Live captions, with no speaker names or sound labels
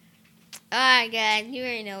Alright, guys, you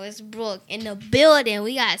already know it's Brooke in the building.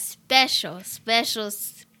 We got special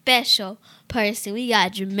person. We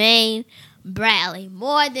got Jermaine Bradley,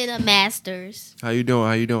 more than a master's. How you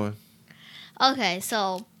doing? Okay,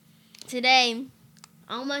 so today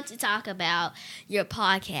I want to talk about your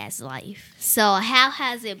podcast life. So, how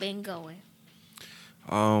has it been going?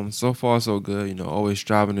 So far so good. Always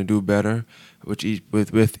striving to do better. With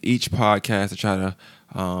each podcast, I try to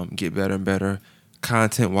get better and better,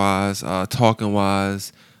 content wise, talking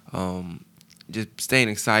wise, just staying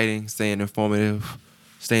exciting, staying informative,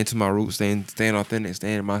 staying to my roots, staying authentic,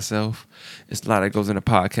 staying myself. It's a lot that goes into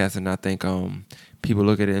podcast, and I think people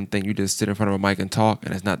look at it and think you just sit in front of a mic and talk,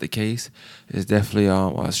 and that's not the case. It's definitely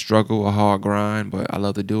a struggle, a hard grind, but I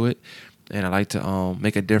love to do it. And I like to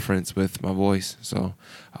make a difference with my voice. So,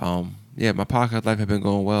 my podcast life has been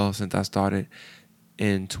going well since I started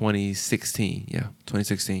in 2016. Yeah,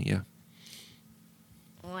 2016, yeah.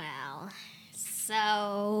 Wow.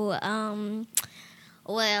 So,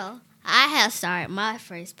 I have started my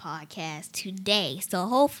first podcast today. So,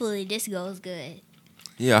 hopefully this goes good.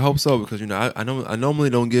 Yeah, I hope so because, I normally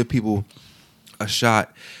don't give people a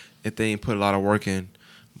shot if they ain't put a lot of work in.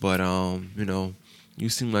 But, you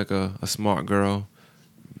seem like a smart girl.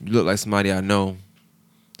 You look like somebody I know.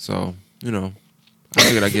 So, I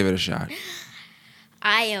figured I'd give it a shot.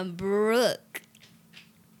 I am Brooke.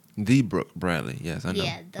 The Brooke Bradley. Yes, I know.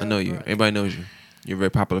 Yeah, I know you. Brooke. Everybody knows you. You're a very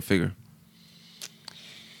popular figure.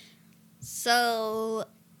 So,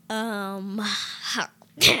 Well,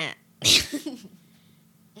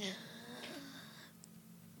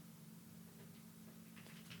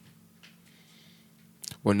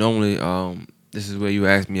 normally, this is where you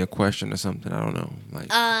ask me a question or something. I don't know.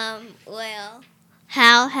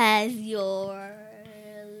 how has your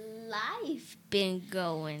life been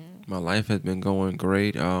going? My life has been going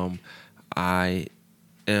great. I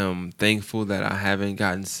am thankful that I haven't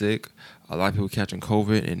gotten sick. A lot of people catching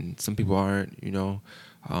COVID, and some people aren't.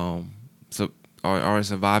 So aren't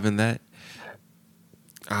surviving that.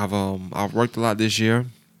 I've worked a lot this year.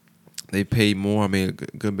 They paid more. I made a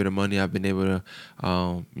good bit of money. I've been able to,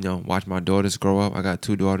 watch my daughters grow up. I got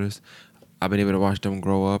 2 daughters. I've been able to watch them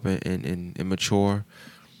grow up and mature.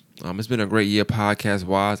 It's been a great year podcast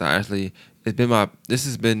wise. This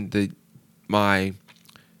has been my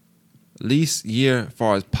least year as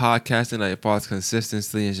far as podcasting, like as far as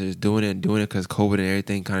consistency and just doing it because COVID and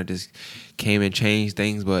everything kind of just came and changed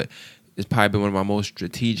things. But it's probably been one of my most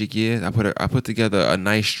strategic years. I put together a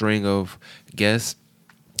nice string of guests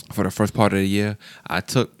for the first part of the year. I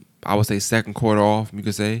took, I would say, second quarter off, you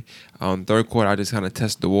could say. Third quarter, I just kind of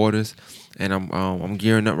tested the waters, and I'm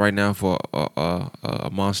gearing up right now for a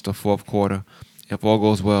monster fourth quarter. If all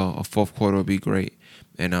goes well, a fourth quarter will be great,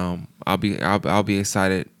 and I'll be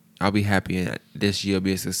excited. I'll be happy, and this year will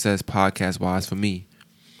be a success podcast wise for me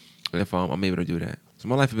if I'm able to do that. So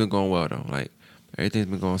my life has been going well though. Like everything's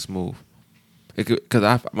been going smooth.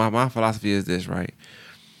 Because my philosophy is this, right?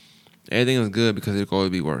 Everything is good because it could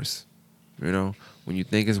always be worse. When you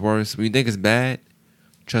think it's worse, when you think it's bad,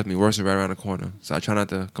 trust me, worse is right around the corner. So I try not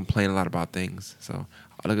to complain a lot about things. So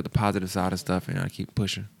I look at the positive side of stuff and I keep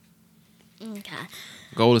pushing. Okay.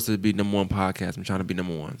 Goal is to be number 1 podcast. I'm trying to be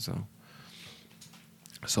number 1.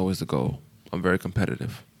 So is the goal. I'm very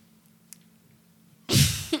competitive.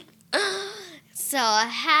 So,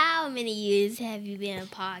 how many years have you been a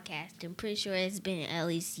podcast? I'm pretty sure it's been at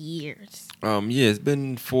least years. It's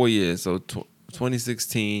been 4 years. So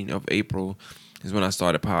 2016 of April is when I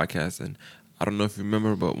started podcasting. I don't know if you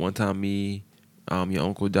remember, but one time me, your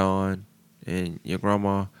Uncle Don, and your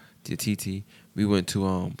grandma, your Titi, we went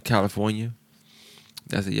to California.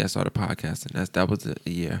 That's the year I started podcasting. That was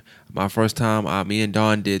the year. My first time, me and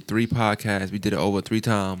Don did 3 podcasts. We did it over 3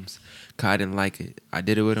 times. Cause I didn't like it. I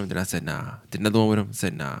did it with him, then I said nah. Did another one with him,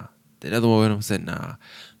 said nah. Did another one with him, said nah.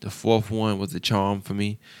 The 4th one was the charm for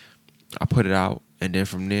me. I put it out, and then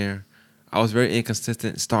from there, I was very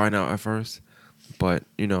inconsistent starting out at first. But,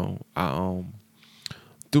 I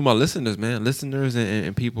through my listeners,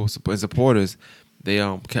 and people and supporters, they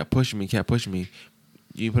kept pushing me.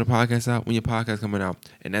 You put a podcast out when your podcast coming out,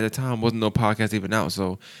 and at the time wasn't no podcast even out.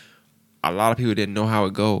 So a lot of people didn't know how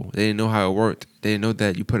it go. They didn't know how it worked. They didn't know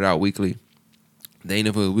that you put it out weekly. They didn't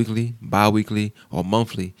know if it was weekly, bi-weekly, or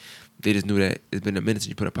monthly. They just knew that it's been a minute since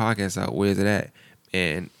you put a podcast out. Where's it at?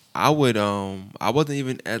 And I wasn't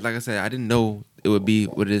even, like I said, I didn't know it would be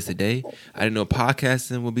what it is today. I didn't know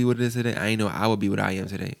podcasting would be what it is today. I didn't know I would be what I am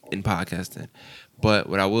today in podcasting. But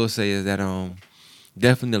what I will say is that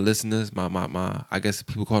definitely the listeners, my I guess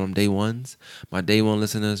people call them day ones. My day one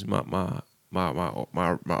listeners, my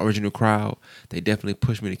my original crowd, they definitely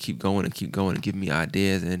push me to keep going and give me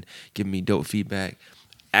ideas and give me dope feedback.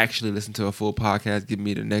 Actually listen to a full podcast, give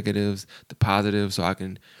me the negatives, the positives, so I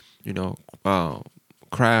can, you know,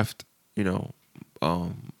 craft,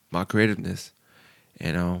 my creativeness.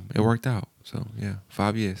 And it worked out. So yeah,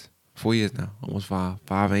 5 years. 4 years now. Almost 5.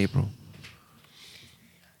 5 in April.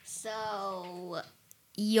 So,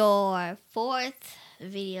 your fourth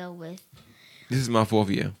video with This is my 4th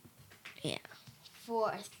year.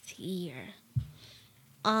 fourth year.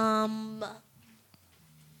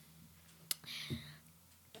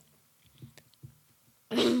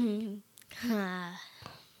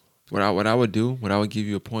 What I would do, what I would give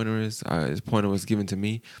you a pointer is, this pointer was given to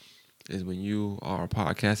me, is when you are a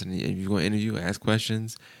podcast and you're going to interview, ask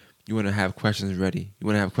questions, you want to have questions ready. You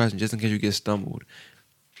want to have questions just in case you get stumbled.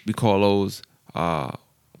 We call those, well,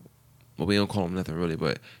 we don't call them nothing really,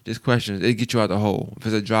 but just questions. It get you out the hole. If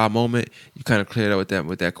it's a dry moment, you kind of clear it up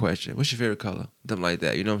with that question. What's your favorite color? Something like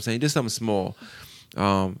that. You know what I'm saying? Just something small.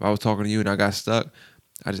 I was talking to you and I got stuck.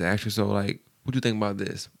 I just asked you, so like, what do you think about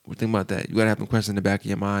this? What do you think about that? You got to have some questions in the back of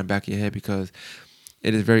your mind, back of your head, because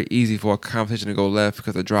it is very easy for a conversation to go left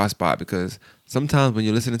because of dry spot. Because sometimes when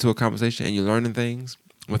you're listening to a conversation and you're learning things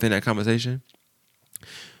within that conversation,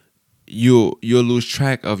 you'll lose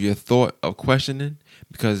track of your thought of questioning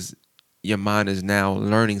because your mind is now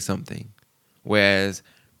learning something. Whereas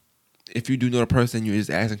if you do know the person, you're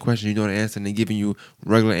just asking questions, you know the answer, and they're giving you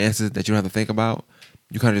regular answers that you don't have to think about,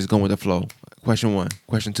 you kind of just go with the flow. Question 1,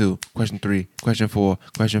 question 2, question 3, question 4,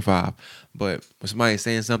 question 5. But when somebody's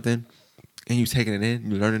saying something and you taking it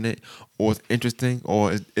in, you're learning it, or it's interesting,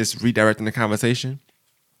 or it's redirecting the conversation,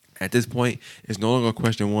 at this point, it's no longer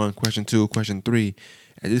question 1, question 2, question 3.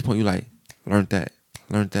 At this point, you're like, learned that.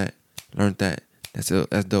 That's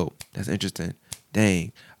dope. That's interesting.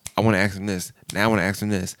 Dang, I want to ask him this. Now I want to ask him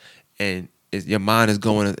this. And your mind is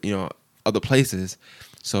going, other places.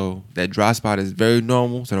 So that dry spot is very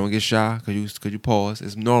normal. So don't get shy because you pause.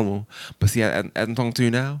 It's normal. But see, as I'm talking to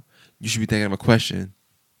you now, you should be thinking of a question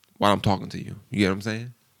while I'm talking to you. You get what I'm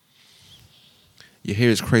saying? Your hair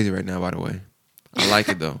is crazy right now, by the way. I like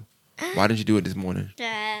it though. Why didn't you do it this morning?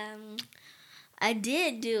 I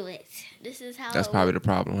did do it. This is how. That's probably the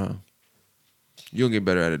problem, huh? You'll get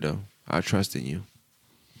better at it though. I trust in you.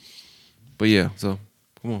 But yeah, so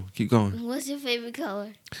come on, keep going. What's your favorite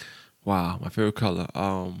color? Wow, my favorite color.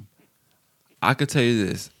 I could tell you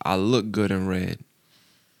this. I look good in red.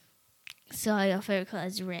 So your favorite color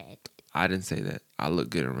is red. I didn't say that. I look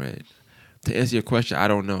good in red. To answer your question, I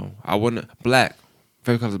don't know. I wouldn't. Black.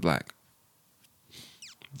 Favorite color is black.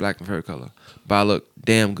 Black my favorite color. But I look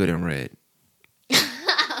damn good in red.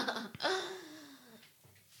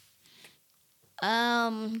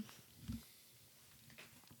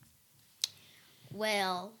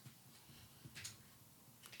 Well,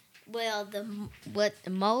 what the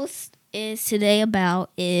most is today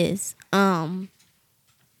about is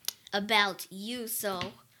about you. So,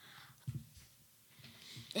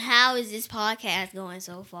 how is this podcast going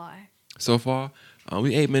so far? So far,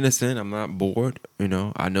 we 8 minutes in. I'm not bored.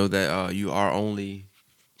 I know that you are only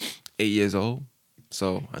 8 years old,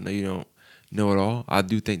 so I know you don't know it all. I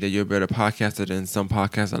do think that you're a better podcaster than some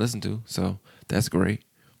podcasts I listen to, so that's great.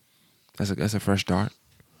 That's a fresh start.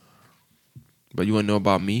 But you want to know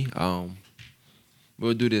about me?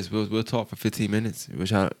 We'll do this. We'll talk for 15 minutes. We'll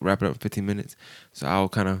try to wrap it up in 15 minutes. So I'll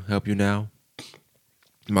kind of help you now.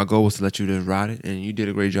 My goal was to let you just ride it, and you did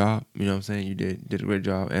a great job. You know what I'm saying? You did a great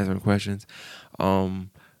job answering questions. We can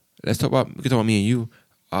talk about me and you.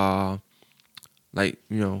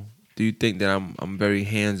 Do you think that I'm very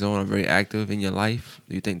hands-on, I'm very active in your life?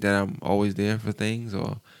 Do you think that I'm always there for things,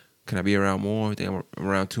 or can I be around more? Do you think I'm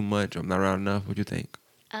around too much, or I'm not around enough? What do you think?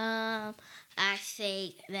 I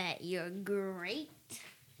think that you're great.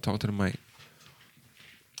 Talk to the mic.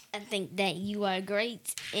 I think that you are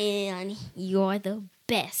great and you're the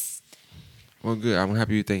best. Well, good. I'm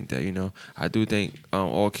happy you think that. I do think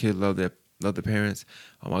all kids love their parents.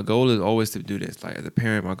 My goal is always to do this. Like as a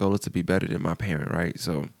parent, my goal is to be better than my parent, right?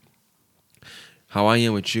 So how I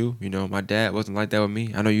am with you, my dad wasn't like that with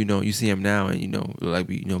me. I know you see him now, and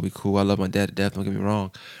we cool. I love my dad to death. Don't get me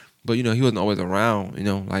wrong, but he wasn't always around.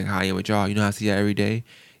 Like how I am with y'all. I see y'all every day.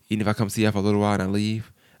 Even if I come see y'all for a little while and I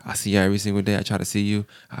leave, I see y'all every single day. I try to see you.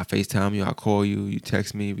 I FaceTime you. I call you. You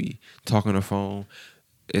text me. We talk on the phone.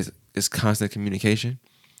 It's constant communication.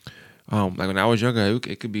 Like when I was younger,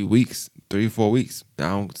 it could be weeks, 3-4 weeks. I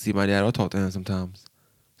don't see my dad or talk to him sometimes.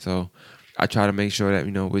 So I try to make sure that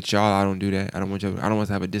with y'all, I don't do that. I don't want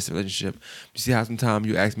to have a distant relationship. You see how sometimes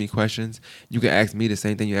you ask me questions, you can ask me the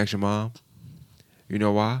same thing you ask your mom. You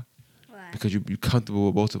know why? Why? Because you're comfortable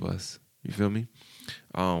with both of us. You feel me?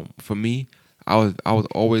 For me, I was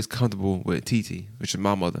always comfortable with TT, which is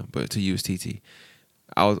my mother, but to use TT.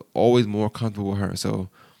 I was always more comfortable with her. So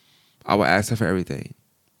I would ask her for everything.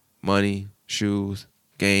 Money, shoes,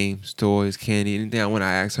 games, toys, candy, anything I want,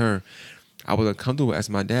 I asked her. I was uncomfortable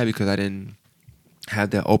asking my dad because I didn't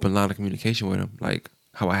have that open line of communication with him, like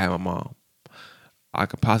how I had my mom. I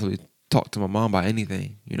could possibly talk to my mom about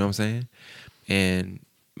anything, you know what I'm saying? And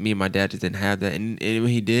me and my dad just didn't have that. And when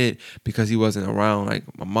he did, because he wasn't around, like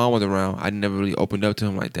my mom was around, I never really opened up to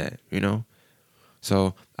him like that, you know?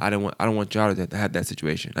 So I don't want y'all to have that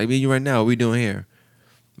situation. Like me and you right now, what we doing here?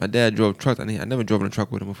 My dad drove trucks. I never drove in a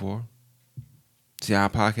truck with him before. See how I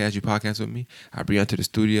podcast, you podcast with me. I bring you to the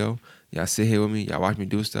studio. Y'all sit here with me. Y'all watch me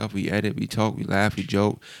do stuff. We edit, we talk, we laugh, we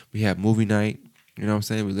joke. We have movie night. You know what I'm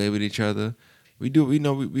saying? We lay with each other. We do. We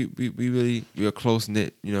know we're a close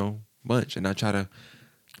knit, bunch. And I try to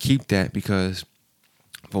keep that because,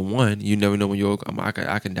 for one, you never know when I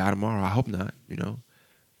can die tomorrow. I hope not.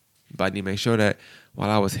 But I need to make sure that while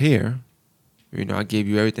I was here, I gave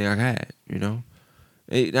you everything I had.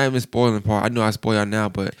 Not even spoiling part. I know I spoil y'all now,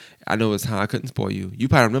 but I know it's how I couldn't spoil you. You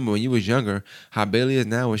probably remember when you was younger how Bailey is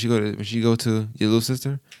now when she go to your little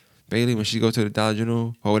sister, Bailey, when she go to the Dollar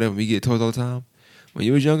General or whatever. We get toys all the time. When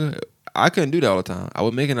you was younger, I couldn't do that all the time. I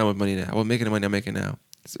wasn't making that much money now. I wasn't making the money I'm making now.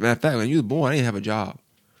 As a matter of fact, when you was born, I didn't have a job.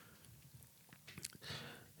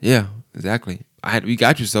 Yeah, exactly. We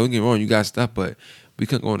got you, so don't get me wrong, you got stuff, but we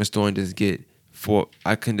couldn't go in the store and just get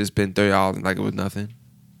I couldn't just spend $30 like it was nothing.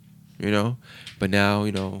 But now,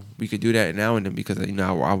 we could do that now and then because,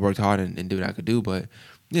 I worked hard and did what I could do. But,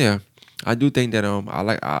 yeah, I do think that I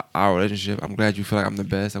like our relationship. I'm glad you feel like I'm the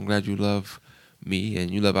best. I'm glad you love me and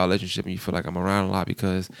you love our relationship and you feel like I'm around a lot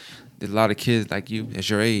because there's a lot of kids like you at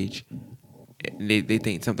your age. And they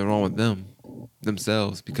think something wrong with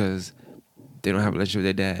themselves because they don't have a relationship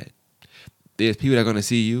with their dad. There's people that are going to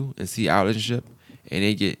see you and see our relationship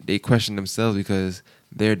and they question themselves because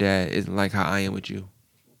their dad isn't like how I am with you.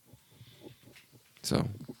 So,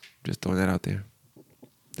 just throwing that out there.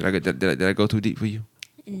 Did I go too deep for you?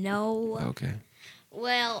 No. Okay.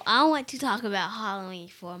 Well, I want to talk about Halloween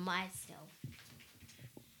for myself.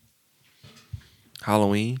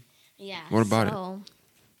 Halloween? Yeah. What about it?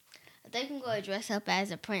 I think I'm going to dress up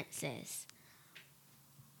as a princess.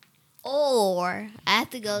 Or I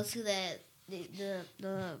have to go to the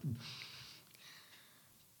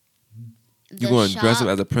You going to shop. dress up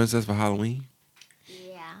as a princess for Halloween?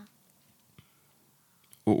 Yeah.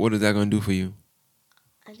 What is that going to do for you?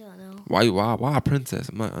 I don't know. Why a princess?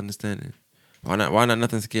 I'm not understanding. Why not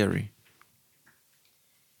nothing scary?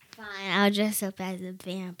 Fine, I'll dress up as a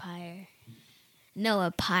vampire. No,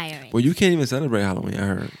 a pirate. Well, you can't even celebrate Halloween, I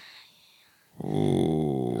heard.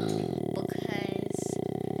 Oh.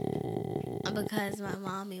 Because my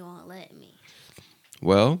mommy won't let me.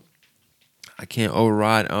 Well, I can't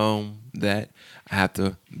override that. I have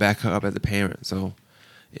to back her up as a parent. So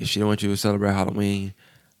if she don't want you to celebrate Halloween,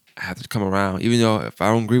 I have to come around. Even though if I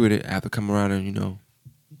don't agree with it, I have to come around and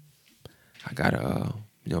I gotta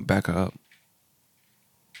back her up.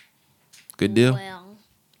 Good deal? Well,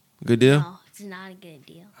 good deal? No, it's not a good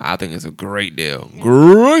deal. I think it's a great deal.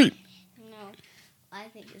 Great! No, I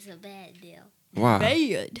think it's a bad deal. Why?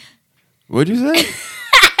 Bad. What'd you say?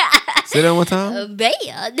 Say that one time.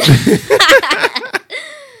 Bad.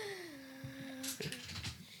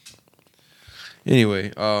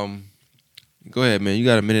 Anyway, go ahead, man. You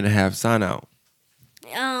got a minute and a half. Sign out.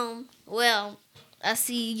 Well, I'll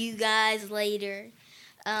see you guys later.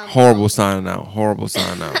 Horrible signing out. Horrible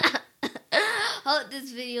signing out. Hope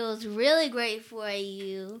this video is really great for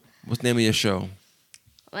you. What's the name of your show?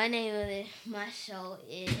 My name of my show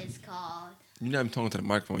is called... You're not even talking to the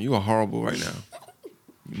microphone. You are horrible right now.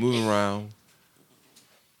 You're moving around.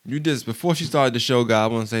 You just, before she started the show, guys, I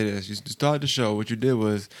want to say this. You started the show. What you did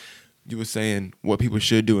was you were saying what people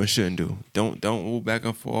should do and shouldn't do. Don't move back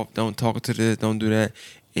and forth. Don't talk to this. Don't do that.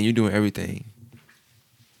 And you're doing everything.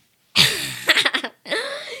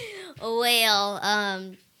 Well,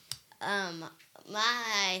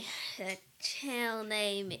 my channel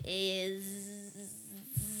name is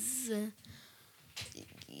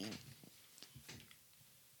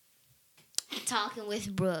Talking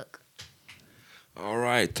with Brooke. All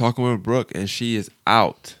right, Talking with Brooke, and she is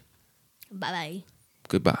out. Bye-bye.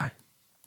 Goodbye.